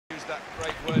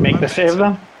Make the save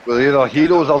then. Well, either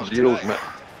heroes or zeros, mate.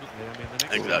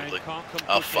 Exactly.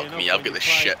 Oh fuck me, I've got this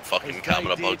shit fucking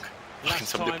camera bug. Fucking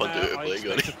somebody point out to play,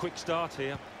 got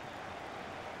it.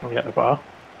 I'll get the bar.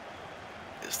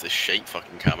 It's this shite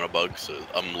fucking camera bug, so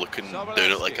I'm looking down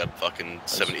at like a fucking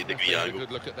 70-degree angle.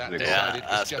 Good look at that. Yeah,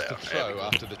 that's just better. a throw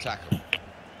after the tackle.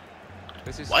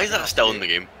 Why is that still in the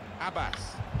game? Abbas.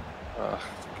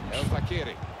 El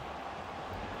Fakiri.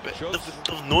 But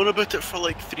they've known about it for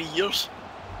like 3 years.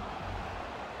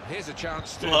 Here's a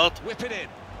chance to whip it in.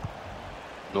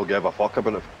 No give a fuck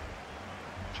about it.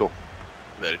 So.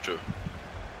 Very true.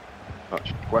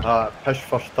 That's Pish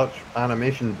first touch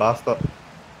animation bastard.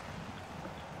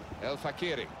 El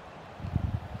Fakiri.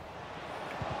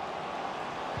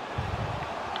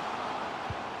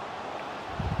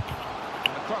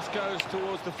 And the cross goes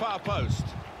towards the far post.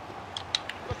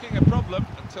 Looking a problem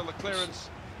until the clearance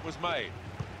was made.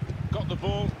 Got the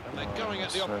ball and then going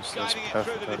at the guiding it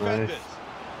through the defenders.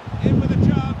 In with a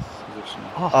chance.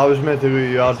 I was meant to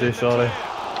be you, RJ, sorry.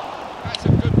 That's a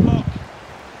good block.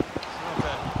 It's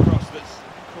not a cross that's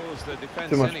caused the defence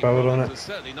too much power on it.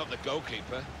 Certainly not the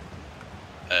goalkeeper.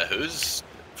 Who's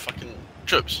fucking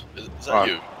Troops? Is that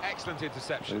you? Excellent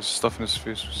interception. He's stuffing his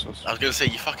face with sauce. I was gonna say,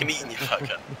 you fucking eating, you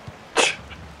fucker.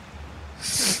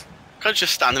 Can't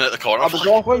just standing at the corner. I was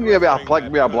offering you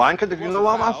a blanket, if you know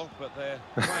what I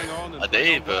mean. I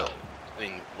did, but I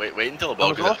mean, wait until the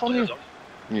ball goes on you.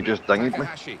 You just dinged me.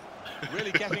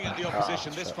 Really getting at the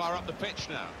opposition this far up the pitch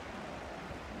now.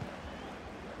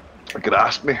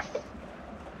 Grasped me.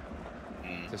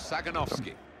 To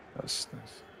Saganovsky. That's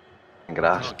nice.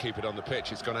 Grass. Can't keep it on the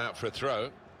pitch, it's gone out for a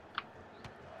throw.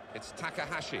 It's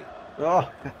Takahashi. Oh.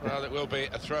 Well, it will be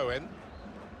a throw in.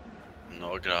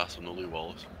 No grass and no Lou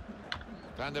Wallace.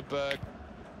 Vandenberg.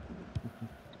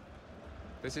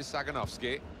 This is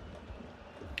Saganovsky.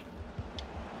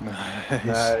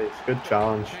 Nice, good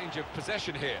challenge. Change of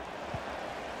possession here.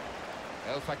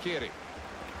 El Fakiri.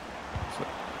 Well,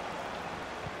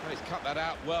 he's cut that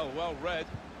out well read.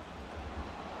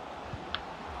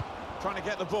 Trying to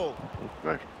get the ball.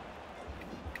 Right.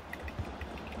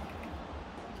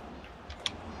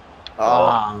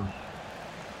 Ah,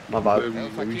 my bad.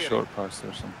 A wee short pass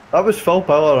there, something. That was full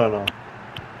power, I know.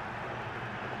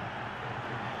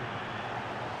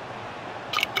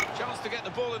 Chance to get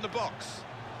the ball in the box.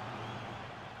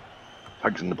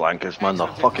 Pigs in the blankets, man. They're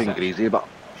fucking greasy, but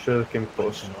Sure they came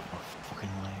close. Fucking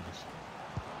legs.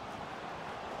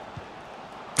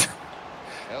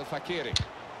 El Fakiri.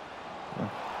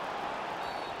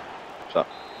 so.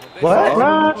 What?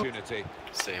 Opportunity.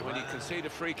 Say When you concede a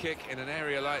free kick in an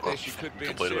area like this, you could be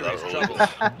in Completely serious without trouble.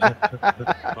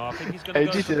 I think he's going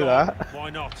to go for goal. that? Why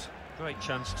not? Great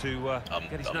chance to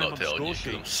get his I'm name not on the telling you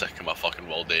score because I'm sheet. sick of my fucking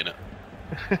wall doing it.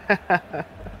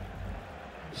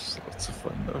 It's lots of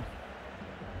fun though.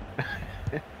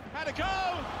 Had a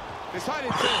go!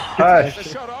 Decided to Gosh. get the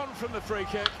shot on from the free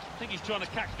kick. I think he's trying to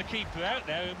catch the keeper out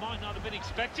there who might not have been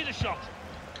expecting a shot.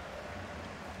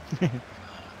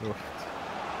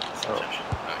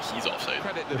 He's offside.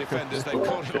 Credit the defenders, they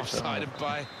called it offside and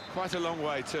by quite a long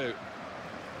way too.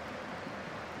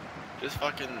 Just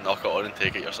fucking knock it on and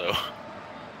take it yourself.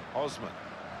 Osman.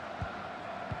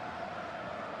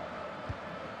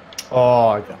 Oh,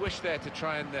 I Wish there to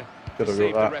try and Could've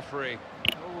deceive got the that. referee.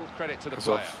 All credit to the It's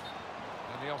player. off.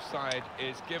 And the offside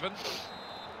is given.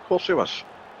 Of course he was.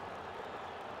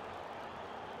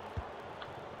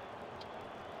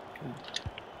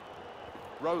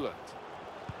 Roland.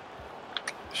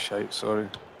 Shite, sorry.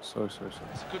 Sorry.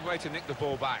 It's a good way to nick the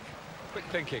ball back. Quick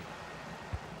thinking.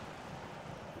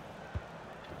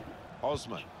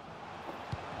 Osman.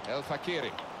 El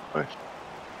Fakiri. Right.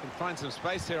 Can find some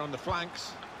space here on the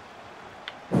flanks.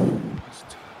 I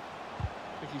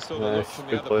think he saw the look Nice, from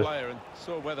the good other play. player and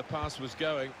saw where the pass was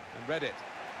going and read it.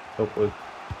 Hopefully.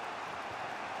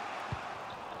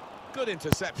 Good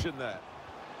interception there.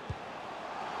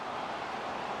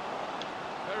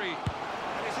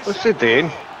 What's he doing?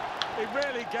 He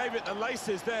really gave it the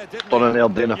laces there, didn't Done in he? there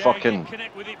doing a fucking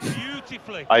Connect with it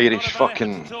beautifully. Irish Not a bad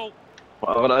fucking effort at all.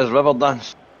 whatever it is, river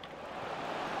dance.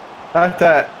 That's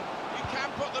it. You can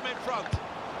put them in front.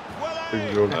 Well Good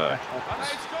aimed. goal. And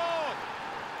they scored.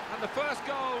 And the first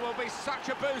goal will be such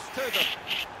a boost to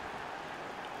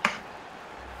them.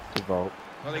 Good ball.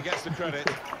 Well, he gets the credit,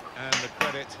 and the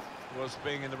credit was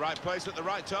being in the right place at the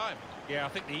right time. Yeah, I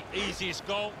think the easiest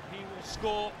goal he will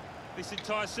score this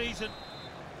entire season.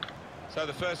 So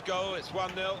the first goal, it's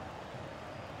 1-0.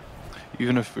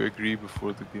 Even if we agree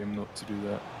before the game not to do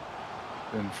that,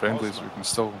 in friendlies we can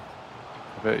still.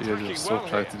 I bet you they'll still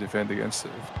try to defend against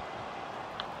it.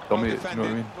 Dummy it, do you know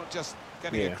what I mean? Not just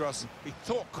getting across. He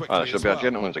thought quickly. Well, it should be a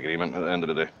gentleman's agreement at the end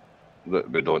of the day. That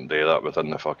we don't do that within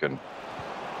the fucking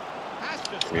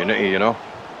community, you know?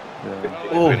 Yeah.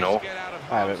 Oh, we know.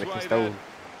 Aye, but we can still,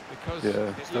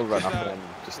 Yeah. run up and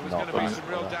just not Be pass some it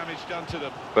real like that. damage done to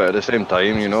them. But at the same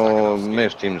time, you know,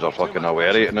 most teams are fucking aware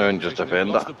of it now and just defend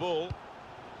Lost it. the ball.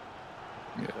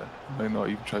 Yeah. Might not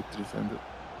even try to defend it.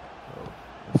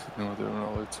 If, you know, they're not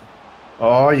allowed to.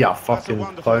 Oh, you That's a fucking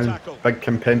wonderful clown. tackle. Big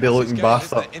Kimpembe looking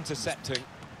bastard. Intercepting.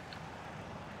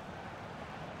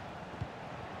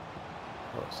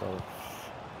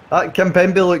 That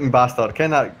Kimpembe looking bastard,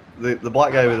 kind of the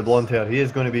black guy with the blonde hair, he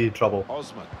is going to be trouble.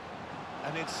 Osman.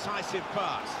 An incisive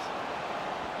pass.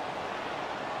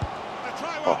 They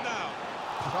try one now.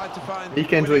 Tried to find He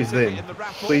can do his winning ticket thing. in the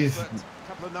raffle, Please but a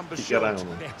couple of numbers keep your eye short. on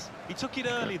him. Yes, he took it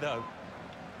early though.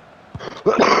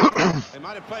 They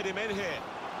might have played him in here.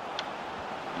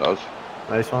 Does.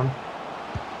 Nice one.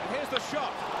 And here's the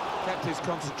shot. Kept his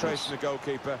concentration, the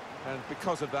goalkeeper, and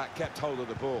because of that, kept hold of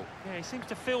the ball. Yeah, he seems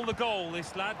to fill the goal,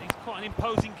 this lad. He's quite an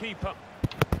imposing keeper.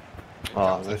 Here Oh,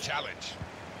 comes the this- challenge.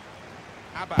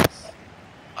 Abbas.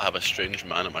 I have a strange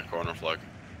man at my corner flag.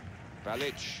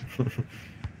 Balic.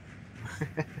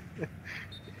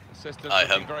 Assistant I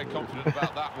looking am. very confident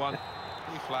about that one.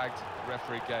 He flagged,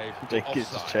 referee gave Jake is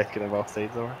just offside. checking if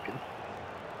offsides are working.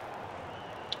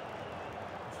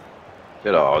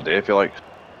 Get it all day if you like.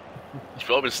 He's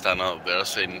probably been standing up there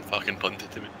saying fucking punt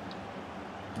it to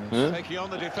me. Taking on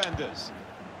the defenders.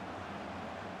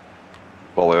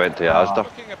 Well, we went to Asda.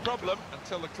 Looking a problem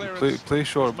until the clearance. Play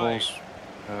short was made.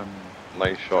 balls.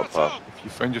 Nice short pass. If you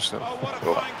find yourself, Oh, what a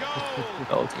Go. fine goal!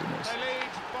 that'll do nice. They lead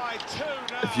by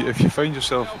 2 now. If you find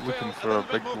yourself They'll looking feel for a a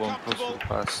little big bit more long personal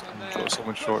comfortable, pass and and they're got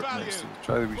someone good short value next to you,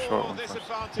 try the wee short for one this first.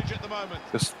 advantage at the moment.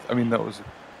 Just, I mean, that was,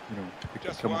 you know, it could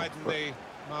Just come up, widen but the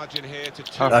margin here to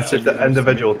 2. Half That's just the Absolutely.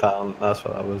 individual talent, that's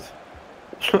what that was.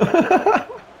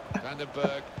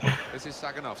 Vandenberg. This is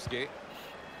Saganovsky.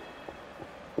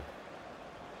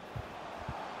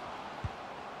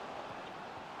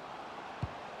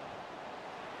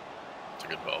 It's a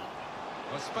good ball.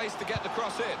 Well, space to get the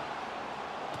cross in.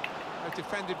 They've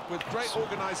defended with great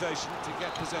organisation to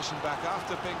get possession back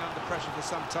after being under pressure for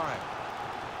some time.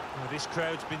 Well, this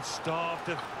crowd's been starved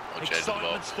of I'll change the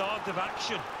ball. excitement, starved of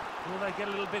action. Will they get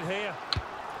a little bit here?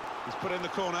 He's put in the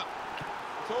corner.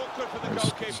 It's awkward for the Nice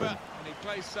goalkeeper, position. and he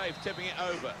plays safe, tipping it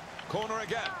over. Corner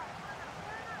again.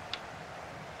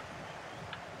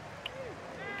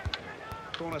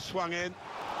 Corner swung in,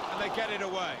 and they get it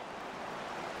away.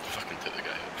 Fucking took the guy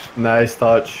out. Nice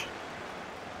touch.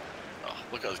 Oh,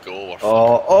 look at his goal. We're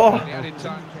Oh, The oh, added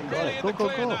time, really in the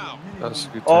clear now. that's a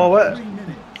good oh, turn.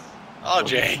 what? Oh,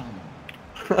 Jay.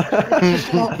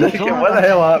 What the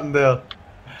hell happened there?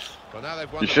 Well, now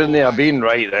they've won You the shouldn't ball have back been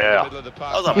right in the there. middle of the That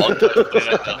park. was a montage. Playing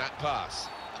it In there. that pass.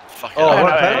 Fucking Oh, hell.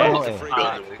 what Penalty. penalty? Free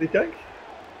kick. Free kick?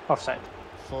 Offside.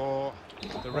 For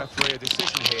the referee, a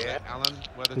decision here, Alan,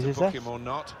 whether to book him or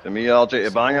not. To me, RJ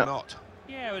to bang Or it. not.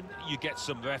 Yeah, and you get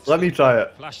some refs. Let me try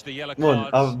it. Flash the yellow Come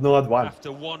on, cards I've not had one.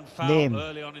 after one foul Name.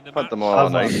 early on in the Had match. them all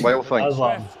Aslan. night. Wild thing.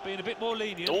 Aslan. Refs being a bit more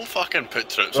lenient. Don't fucking put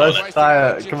troops on it. Let's try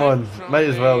it, come on. Might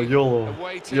as well, YOLO.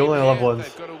 Away team You only live here, once.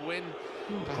 They've got to win,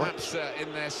 perhaps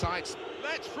in their sights.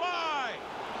 Let's fly!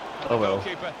 And Oh the well.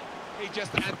 goalkeeper, he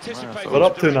just anticipated. We're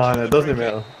up the to 9, direction it of the doesn't free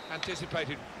kick. matter.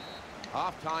 Anticipated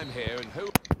half time here, and who?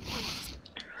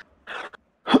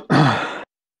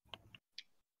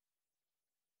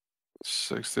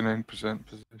 69%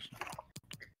 possession.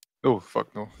 Oh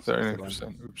fuck no,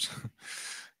 39%. Oops,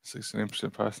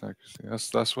 69% passing accuracy.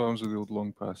 That's what happens with the old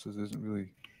long passes. Doesn't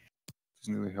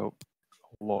really help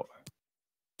a lot.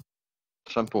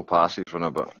 Simple passes run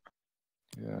a bit.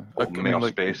 Yeah, Open more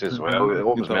space as well. It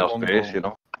opens that more long space, ball you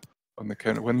know. on the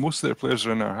counter when most of their players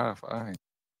are in our half. Aye,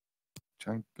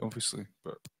 obviously,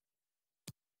 but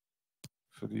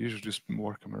for the usual, just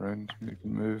work them around, make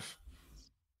them move,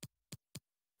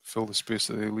 fill the space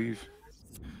that they leave.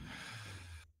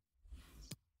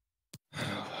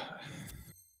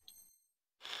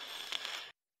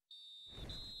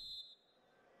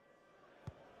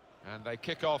 And they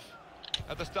kick off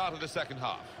at the start of the second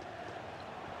half.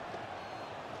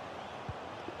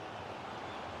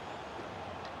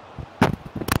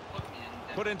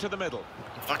 Put into the middle.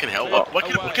 Fucking hell. What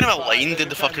kind of a line did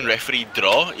the fucking referee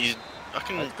draw? He's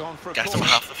fucking They've gone for a gassed him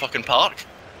corner. half the fucking park.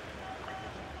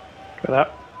 Good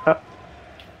up. Up.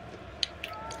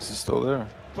 Is he still there?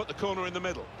 Put the corner in the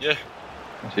middle. Yeah.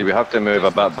 See, we have to move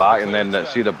a bit back and then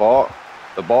see the ball.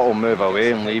 The ball will move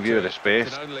away and leave you the space.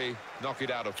 Can only knock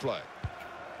it out of play.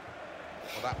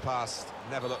 Well, that pass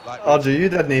never looked like. RJ, you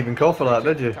didn't even call for that,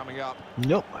 did you? Coming up.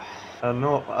 Nope. I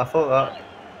know, I thought that.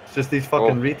 It's just these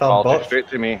fucking retard ball bots. straight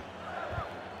to me.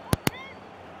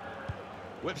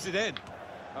 Whips it in.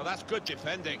 Oh, that's good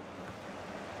defending.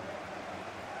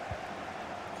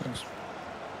 Thanks.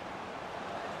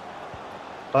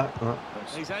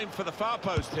 He's aimed for the far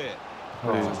post here.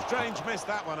 Oh. It's a strange miss,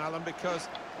 that one, Alan, because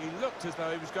he looked as though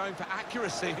he was going for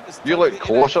accuracy. You look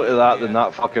closer to that than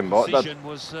that fucking bot did. Precision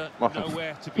was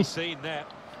nowhere to be seen there.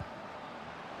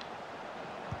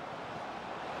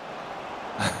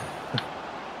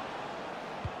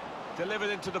 Delivered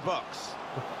into the box.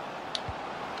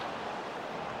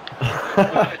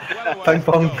 Ping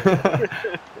pong. And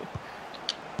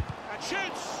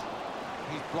shoots.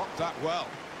 He's blocked that well.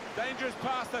 Dangerous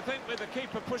pass, I think, with the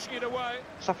keeper pushing it away.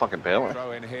 It's a fucking penalty.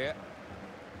 Throw in here.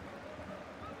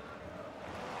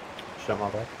 Shut my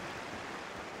bad.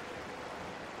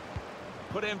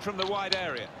 Put in from the wide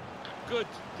area. Good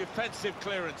defensive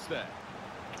clearance there.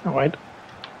 Oh, wait.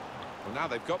 Well, now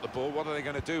they've got the ball, what are they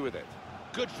going to do with it?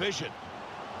 Good vision.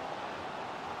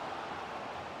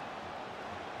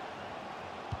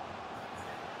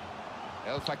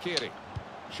 El Fakiri.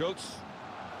 Schultz.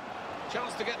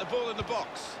 Chance to get the ball in the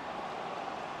box.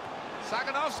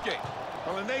 Saganovsky.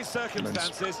 Well, in these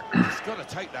circumstances, he's got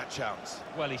to take that chance.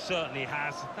 Well, he certainly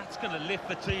has. That's going to lift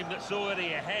the team that's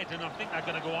already ahead, and I think they're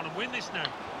going to go on and win this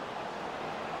now.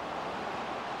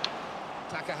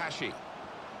 Takahashi.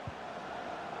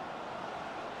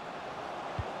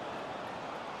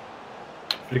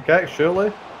 Free kick,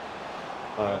 surely.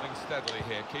 Moving steadily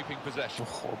here, keeping possession.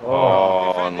 Oh,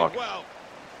 Defending unlucky. well.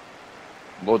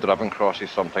 Low driven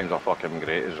crosses sometimes are fucking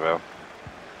great as well.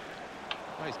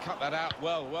 Oh, he's cut that out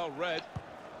well, well read.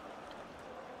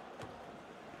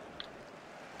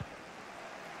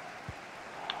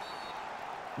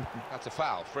 That's a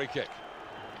foul, free kick.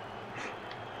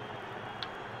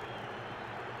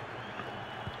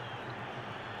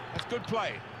 That's good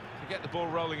play to get the ball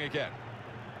rolling again.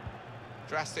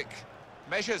 Drastic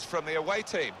measures from the away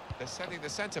team. They're sending the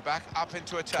centre-back up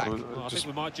into attack. Well, I think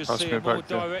we might just pass see me a more back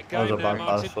there. direct That was game a there, bad pass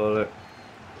Martin. for it.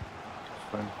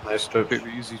 Fine. Nice troops. Take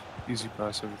the easy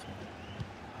pass, everything.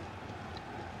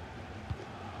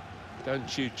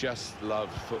 Don't you just love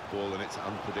football and its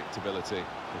unpredictability?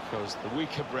 Because the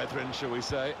weaker brethren, shall we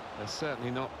say, they're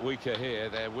certainly not weaker here.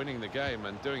 They're winning the game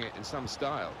and doing it in some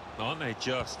style. Aren't they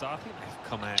just? I think they've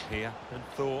come out here and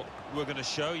thought, we're going to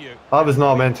show you. That was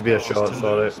not meant to be a shot, To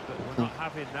sorry. lose, but we're not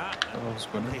having that. That was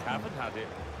winning. They haven't had it.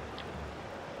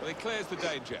 Well, he clears the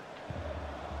danger.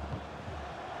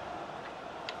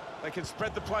 They can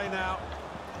spread the play now.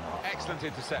 Excellent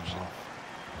interception.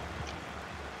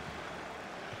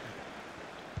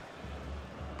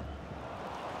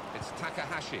 It's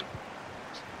Takahashi.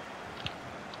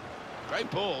 Great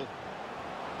ball.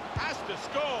 Has to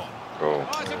score. Goal.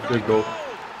 Oh, it's a Good great goal.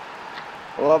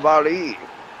 goal. Lavali.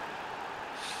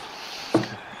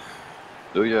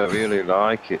 Do you really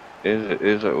like it?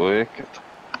 Is it wicked?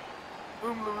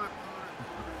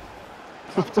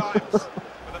 Tough times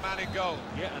for the man in goal.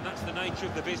 Yeah, and that's the nature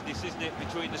of the business, isn't it?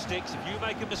 Between the sticks, if you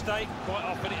make a mistake, quite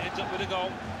often it ends up with a goal.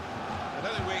 I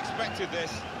don't think we expected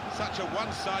this. Such a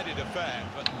one-sided affair,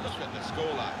 but look at the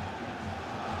scoreline.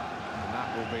 And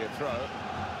that will be a throw.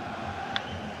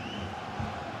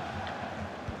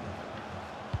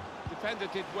 Defender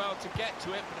did well to get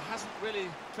to it, but hasn't really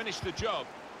finished the job.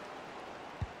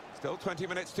 Still 20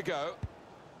 minutes to go.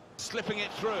 Slipping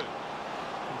it through.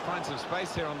 Can find some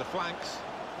space here on the flanks.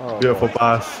 Beautiful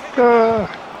pass.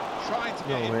 Trying to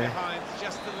get in behind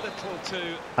just a little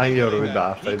too. I think you're a early bit there.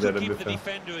 daft. I He did could it give the before.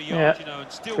 defender a yard, Yeah. you know,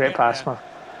 and still Great get pass, there. man.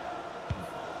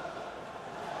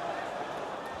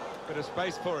 Bit of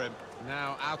space for him.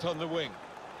 Now out on the wing.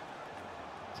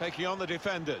 Taking on the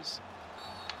defenders.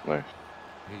 Nice.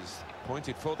 He's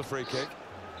pointed for the free kick.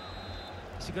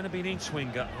 Is he going to be an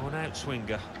in-swinger or an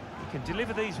out-swinger? He can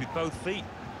deliver these with both feet.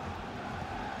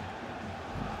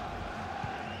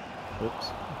 Oops.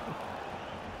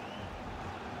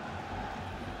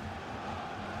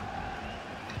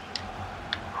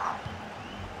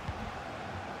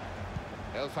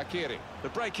 El Fakiri. The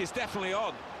break is definitely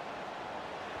on.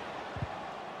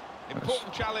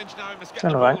 Important challenge now. He must get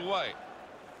Turn the away. ball away.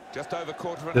 Just over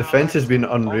quarter of an Defense hour has been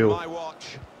on unreal. my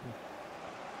watch.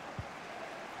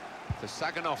 To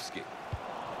Saganovsky.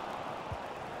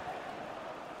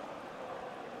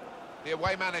 The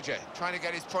away manager trying to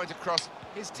get his point across.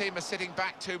 His team are sitting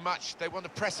back too much. They want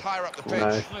to press higher up the pitch.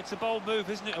 Nice. Well, it's a bold move,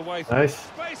 isn't it, away from... Nice.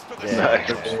 Space for the Yeah.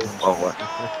 second. Oh, what?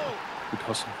 Goal! Good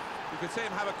hustle. You could see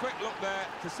him have a quick look there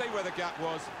to see where the gap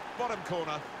was. Bottom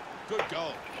corner. Good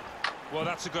goal. Well,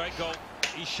 that's a great goal.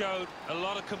 He showed a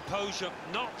lot of composure,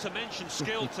 not to mention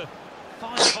skill to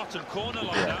Fine bottom corner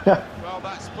like that. Well,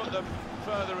 that's put them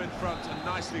further in front and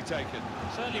nicely taken.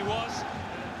 Certainly was.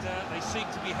 And they seem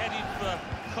to be heading for a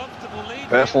comfortable lead.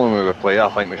 Personally, when we play, I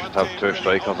think we should have two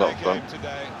strikers up front.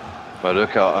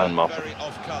 Maruka and Muffin. Very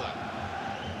off colour.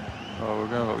 Oh, we're going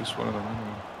to have at least one of them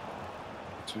anyway.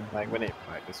 Two. Like, we need to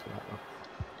practice with that one.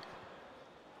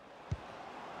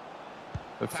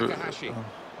 Takahashi.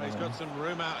 He's got some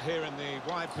room out here in the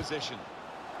wide position.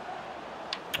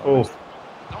 Oh. He's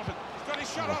got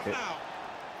his shot off now.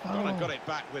 Well, and got it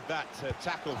back with that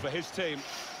tackle for his team.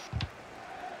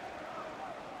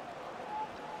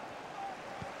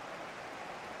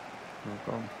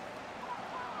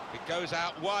 It goes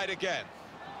out wide again.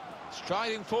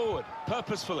 Striding forward,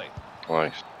 purposefully.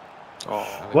 Nice. Oh,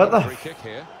 What the? Free kick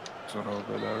here. don't know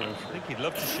about that. I think he'd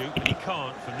love to shoot, but he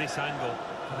can't from this angle.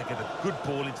 Trying to get a good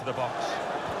ball into the box.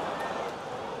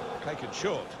 Taken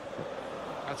short.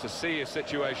 That's a serious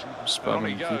situation. Spamming On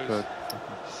he goes. FIFA.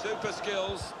 Super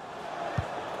skills.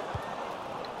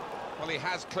 Well, he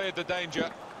has cleared the danger.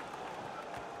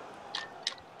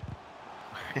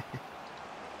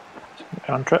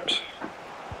 On trips.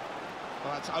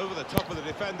 Well, that's over the top of the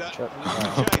defender.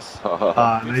 Chase.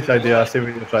 Ah, nice idea. I see what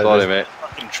you're trying Sorry, to do. mate.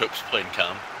 Fucking Trips playing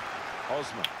Cam.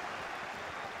 Osman.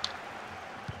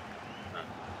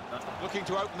 Looking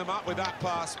to open them up with that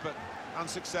pass, but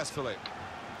unsuccessfully.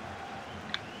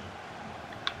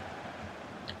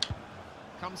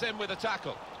 Comes in with a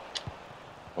tackle.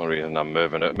 One reason I'm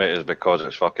moving it, mate, is because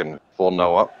it's fucking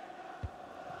 4-0 up.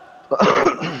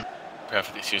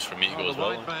 Perfect excuse for me to go as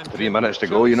well. 3 minutes to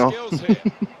go, you know.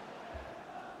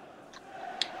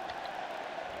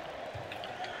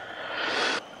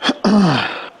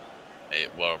 Hey,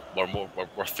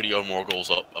 we're 3 or more goals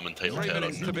up. I'm entitled 3 to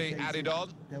minutes it. to be added on.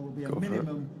 There will be a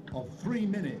minimum of 3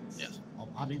 minutes Yes. of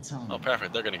added time. Oh,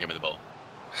 perfect. They're going to give me the ball.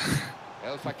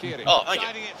 El Fakiri. Oh, thank you.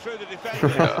 Guiding it through the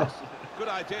defenders. Good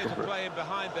idea to play in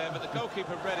behind there, but the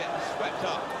goalkeeper read it and swept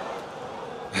up.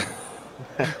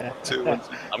 2-1.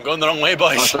 I'm going the wrong way,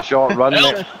 boys. That's a short run,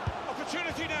 Help. mate.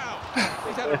 Opportunity now.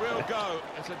 He's had a real go.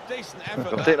 It's a decent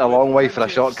effort. I'm taking a long way for a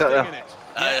shortcut there.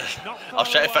 I'll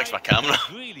try to fix my camera.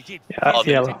 Really did. Yeah, that's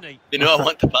they, yellow. they know I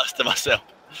want to pass to myself.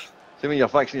 See, when you're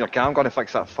fixing your cam, I'm going to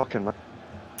fix that fucking man.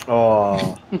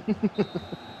 Oh.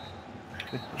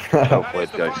 Well That is played,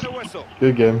 the guys. final whistle.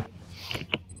 Good game.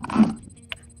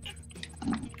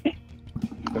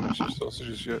 Finish your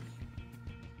sausages yet.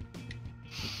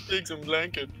 Pigs and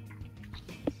blanket.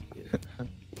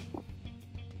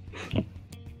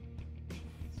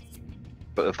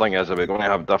 But the thing is, are we going to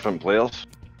have different players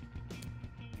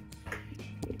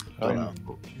Yeah,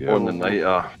 on the night,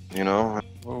 you know?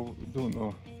 well, we don't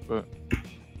know, but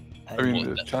I mean,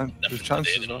 Well, the different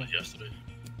chances today are. than yesterday.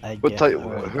 What type,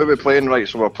 who are we playing, right?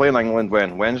 So we're playing England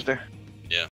when? Wednesday?